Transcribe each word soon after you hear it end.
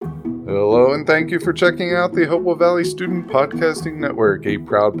Hello, and thank you for checking out the Hopewell Valley Student Podcasting Network, a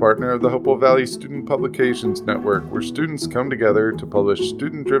proud partner of the Hopewell Valley Student Publications Network, where students come together to publish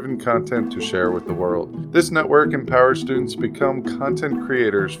student-driven content to share with the world. This network empowers students to become content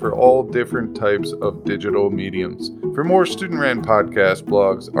creators for all different types of digital mediums. For more student-ran podcasts,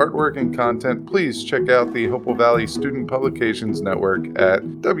 blogs, artwork, and content, please check out the Hopewell Valley Student Publications Network at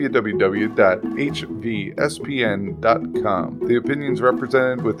www.hvspn.com. The opinions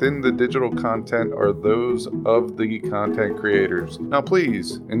represented within the digital content are those of the content creators. Now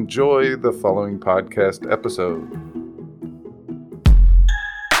please enjoy the following podcast episode.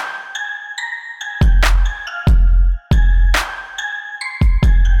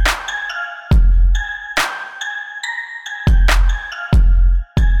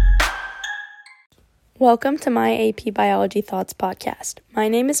 Welcome to my AP Biology Thoughts podcast. My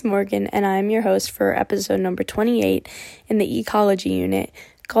name is Morgan and I am your host for episode number 28 in the ecology unit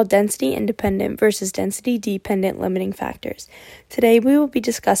called Density Independent versus Density Dependent Limiting Factors. Today we will be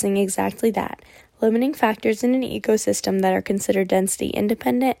discussing exactly that, limiting factors in an ecosystem that are considered density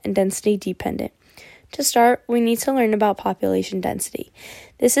independent and density dependent. To start, we need to learn about population density.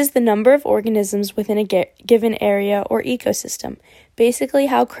 This is the number of organisms within a given area or ecosystem, basically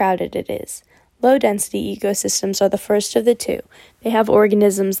how crowded it is. Low-density ecosystems are the first of the two. They have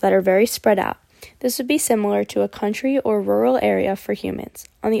organisms that are very spread out. This would be similar to a country or rural area for humans.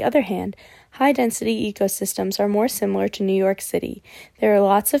 On the other hand, high-density ecosystems are more similar to New York City. There are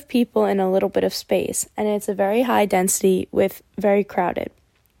lots of people in a little bit of space, and it's a very high density with very crowded.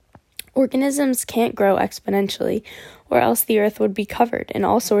 Organisms can't grow exponentially, or else the earth would be covered in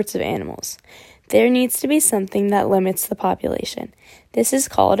all sorts of animals. There needs to be something that limits the population. This is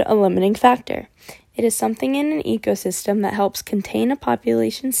called a limiting factor. It is something in an ecosystem that helps contain a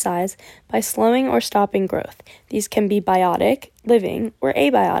population size by slowing or stopping growth. These can be biotic, living, or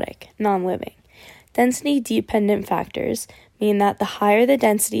abiotic, non-living. Density-dependent factors mean that the higher the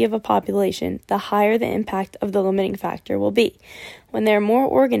density of a population, the higher the impact of the limiting factor will be. When there are more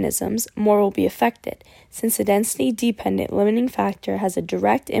organisms, more will be affected, since the density-dependent limiting factor has a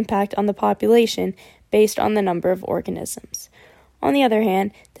direct impact on the population based on the number of organisms. On the other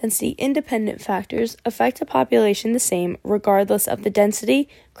hand, density-independent factors affect a population the same regardless of the density,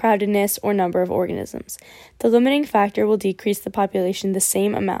 crowdedness, or number of organisms. The limiting factor will decrease the population the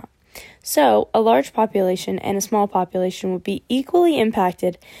same amount. So, a large population and a small population would be equally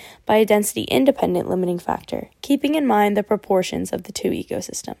impacted by a density-independent limiting factor, keeping in mind the proportions of the two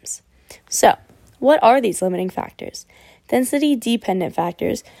ecosystems. So, what are these limiting factors? Density-dependent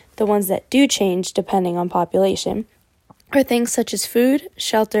factors, the ones that do change depending on population, are things such as food,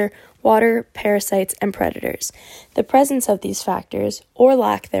 shelter, water, parasites, and predators. The presence of these factors, or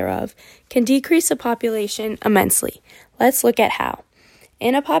lack thereof, can decrease a population immensely. Let's look at how.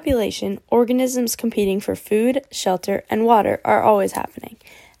 In a population, organisms competing for food, shelter, and water are always happening.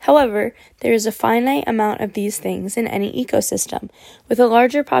 However, there is a finite amount of these things in any ecosystem. With a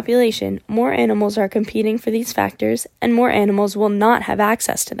larger population, more animals are competing for these factors, and more animals will not have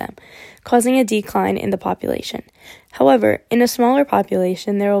access to them, causing a decline in the population. However, in a smaller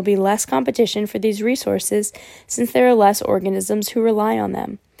population, there will be less competition for these resources since there are less organisms who rely on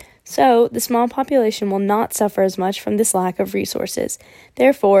them. So, the small population will not suffer as much from this lack of resources.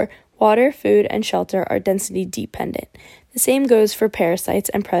 Therefore, water, food, and shelter are density dependent. The same goes for parasites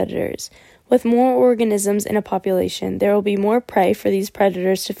and predators. With more organisms in a population, there will be more prey for these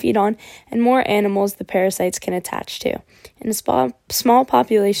predators to feed on and more animals the parasites can attach to. In a small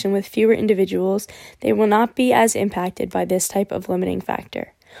population with fewer individuals, they will not be as impacted by this type of limiting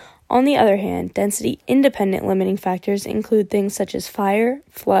factor. On the other hand, density-independent limiting factors include things such as fire,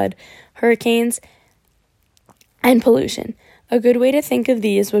 flood, hurricanes, and pollution. A good way to think of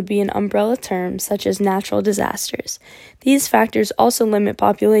these would be an umbrella term such as natural disasters. These factors also limit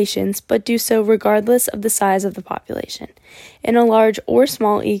populations, but do so regardless of the size of the population. In a large or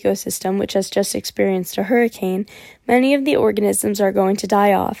small ecosystem which has just experienced a hurricane, many of the organisms are going to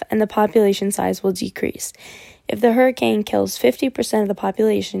die off and the population size will decrease. If the hurricane kills 50% of the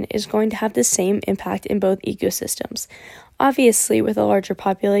population, it is going to have the same impact in both ecosystems. Obviously, with a larger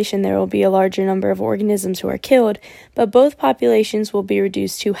population, there will be a larger number of organisms who are killed, but both populations will be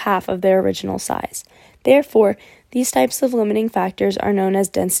reduced to half of their original size. Therefore, these types of limiting factors are known as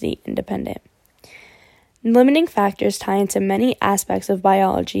density independent. Limiting factors tie into many aspects of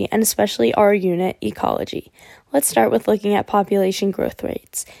biology, and especially our unit, ecology. Let's start with looking at population growth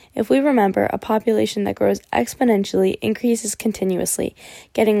rates. If we remember, a population that grows exponentially increases continuously,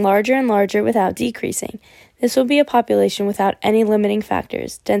 getting larger and larger without decreasing. This will be a population without any limiting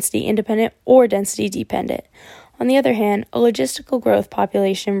factors, density independent or density dependent. On the other hand, a logistical growth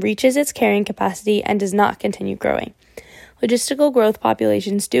population reaches its carrying capacity and does not continue growing. Logistical growth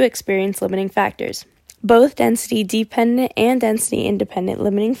populations do experience limiting factors. Both density-dependent and density-independent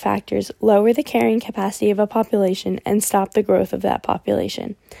limiting factors lower the carrying capacity of a population and stop the growth of that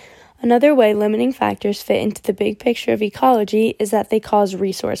population. Another way limiting factors fit into the big picture of ecology is that they cause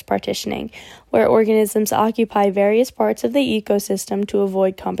resource partitioning, where organisms occupy various parts of the ecosystem to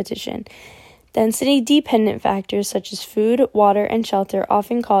avoid competition. Density-dependent factors such as food, water, and shelter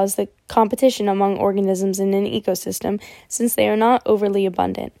often cause the competition among organisms in an ecosystem since they are not overly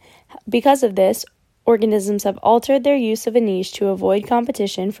abundant. Because of this, organisms have altered their use of a niche to avoid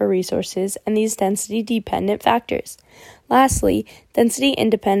competition for resources and these density-dependent factors. Lastly,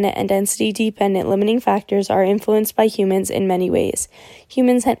 density-independent and density-dependent limiting factors are influenced by humans in many ways.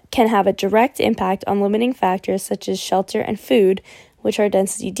 Humans can have a direct impact on limiting factors such as shelter and food, which are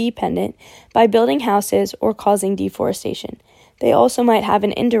density-dependent, by building houses or causing deforestation. They also might have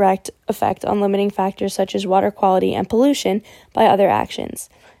an indirect effect on limiting factors such as water quality and pollution by other actions.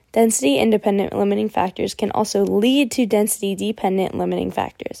 Density-independent limiting factors can also lead to density-dependent limiting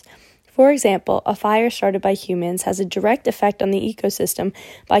factors. For example, a fire started by humans has a direct effect on the ecosystem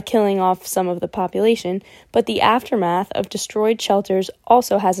by killing off some of the population, but the aftermath of destroyed shelters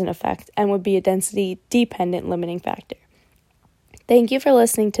also has an effect and would be a density-dependent limiting factor. Thank you for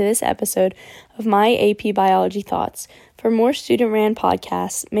listening to this episode of My AP Biology Thoughts. For more student-ran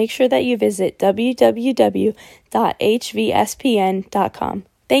podcasts, make sure that you visit www.hvspn.com.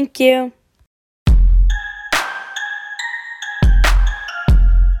 Thank you.